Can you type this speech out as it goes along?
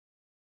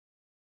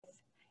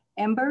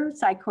Ember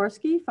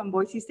Sikorski from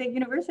Boise State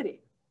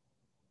University.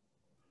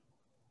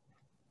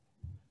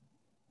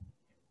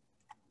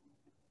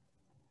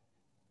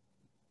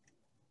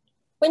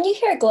 When you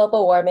hear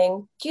global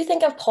warming, do you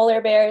think of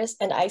polar bears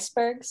and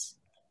icebergs?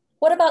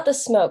 What about the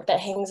smoke that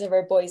hangs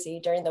over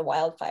Boise during the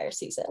wildfire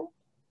season?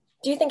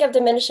 Do you think of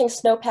diminishing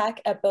snowpack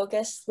at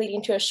Bogus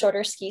leading to a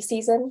shorter ski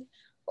season?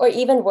 Or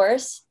even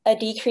worse, a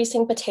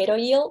decreasing potato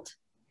yield?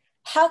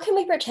 How can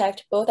we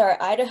protect both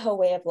our Idaho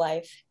way of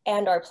life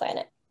and our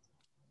planet?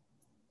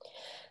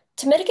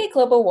 To mitigate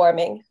global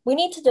warming, we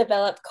need to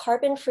develop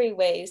carbon-free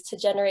ways to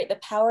generate the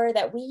power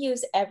that we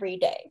use every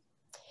day.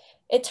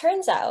 It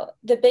turns out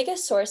the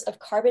biggest source of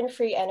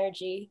carbon-free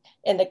energy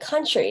in the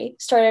country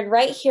started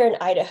right here in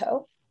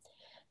Idaho.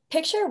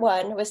 Picture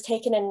 1 was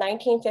taken in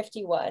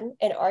 1951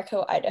 in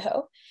Arco,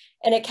 Idaho,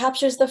 and it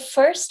captures the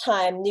first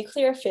time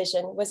nuclear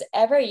fission was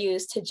ever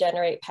used to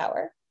generate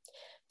power.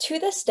 To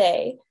this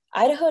day,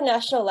 Idaho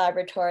National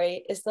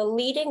Laboratory is the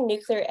leading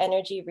nuclear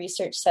energy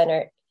research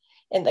center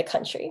in the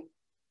country.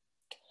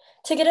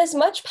 To get as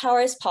much power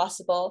as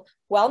possible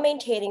while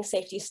maintaining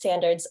safety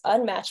standards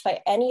unmatched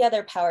by any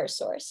other power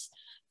source,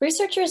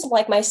 researchers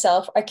like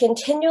myself are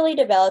continually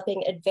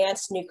developing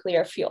advanced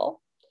nuclear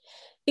fuel.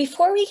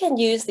 Before we can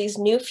use these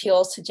new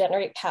fuels to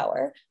generate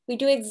power, we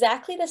do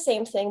exactly the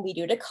same thing we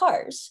do to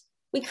cars.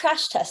 We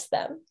crash test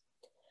them.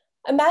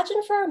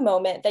 Imagine for a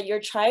moment that you're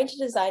trying to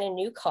design a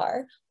new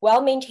car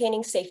while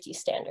maintaining safety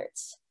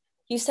standards.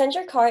 You send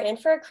your car in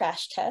for a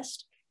crash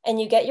test and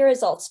you get your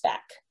results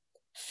back.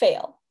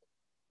 Fail.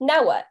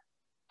 Now what?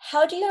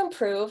 How do you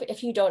improve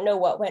if you don't know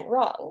what went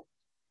wrong?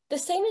 The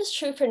same is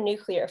true for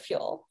nuclear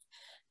fuel.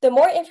 The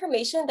more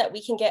information that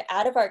we can get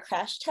out of our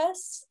crash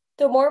tests,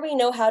 the more we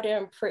know how to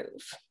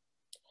improve.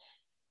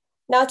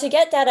 Now, to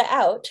get data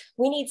out,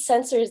 we need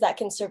sensors that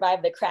can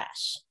survive the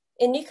crash.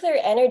 In nuclear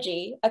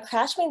energy, a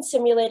crash means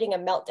simulating a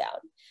meltdown.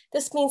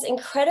 This means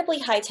incredibly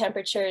high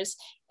temperatures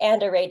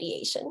and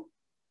irradiation.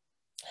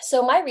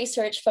 So my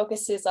research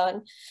focuses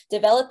on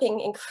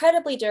developing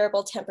incredibly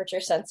durable temperature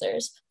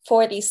sensors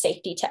for these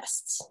safety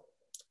tests.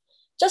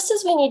 Just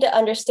as we need to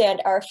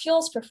understand our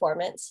fuel's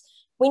performance,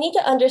 we need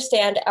to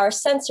understand our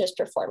sensors'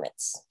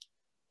 performance.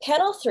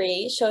 Panel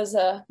 3 shows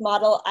a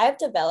model I've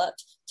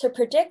developed to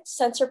predict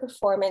sensor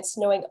performance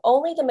knowing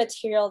only the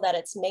material that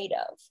it's made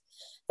of.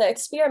 The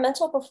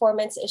experimental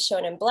performance is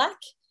shown in black,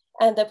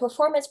 and the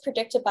performance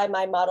predicted by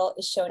my model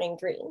is shown in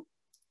green.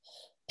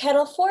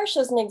 Panel 4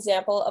 shows an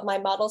example of my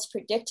model's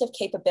predictive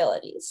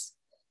capabilities.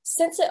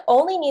 Since it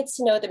only needs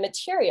to know the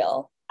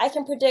material, I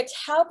can predict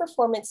how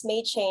performance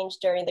may change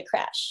during the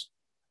crash.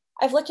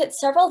 I've looked at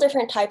several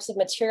different types of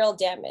material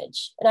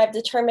damage, and I've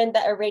determined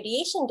that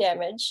irradiation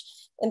damage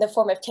in the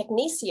form of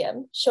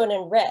technetium, shown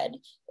in red,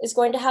 is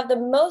going to have the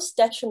most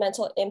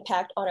detrimental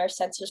impact on our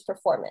sensor's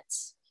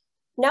performance.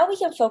 Now we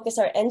can focus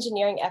our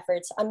engineering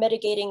efforts on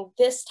mitigating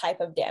this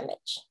type of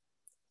damage.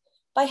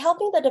 By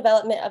helping the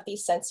development of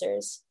these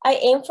sensors, I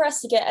aim for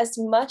us to get as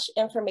much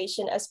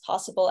information as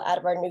possible out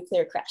of our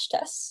nuclear crash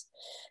tests.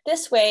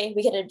 This way,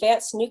 we can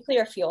advance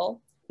nuclear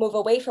fuel, move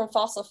away from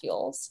fossil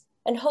fuels,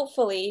 and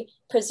hopefully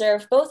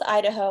preserve both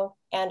Idaho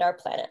and our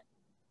planet.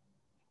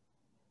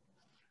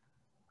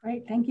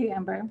 Great, thank you,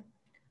 Ember.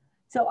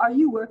 So are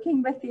you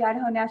working with the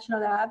Idaho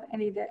National Lab,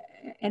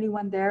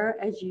 anyone there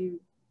as you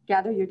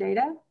gather your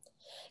data?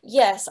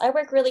 Yes, I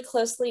work really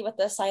closely with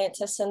the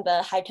scientists in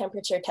the high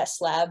temperature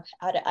test lab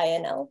out at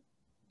INL.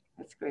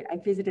 That's great. I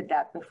visited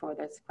that before.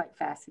 That's quite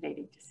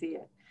fascinating to see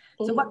it.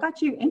 So what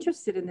got you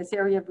interested in this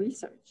area of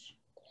research?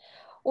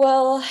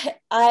 Well,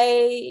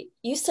 I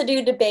used to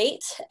do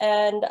debate,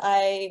 and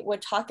I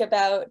would talk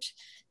about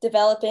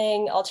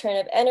developing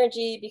alternative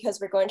energy because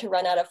we're going to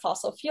run out of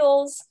fossil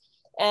fuels,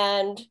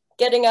 and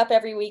getting up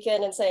every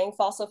weekend and saying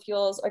fossil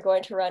fuels are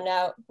going to run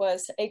out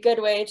was a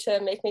good way to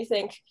make me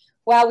think,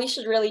 wow, we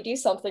should really do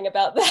something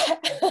about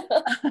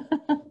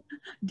that.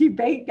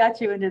 Debate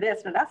got you into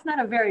this, but that's not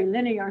a very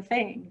linear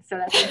thing. So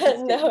that's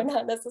interesting. No,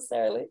 not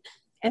necessarily.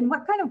 And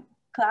what kind of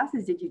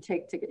classes did you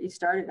take to get you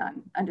started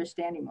on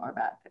understanding more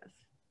about this?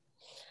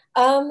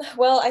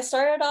 Well, I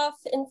started off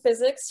in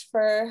physics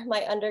for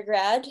my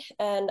undergrad,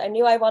 and I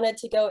knew I wanted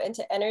to go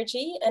into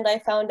energy, and I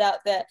found out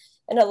that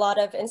in a lot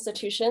of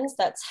institutions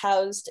that's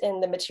housed in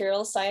the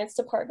materials science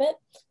department.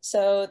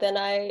 So then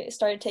I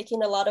started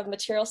taking a lot of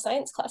material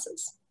science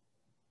classes.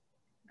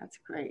 That's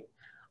great.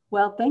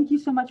 Well, thank you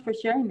so much for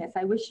sharing this.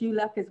 I wish you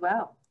luck as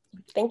well.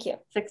 Thank you.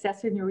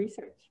 Success in your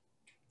research.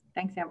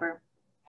 Thanks, Ember.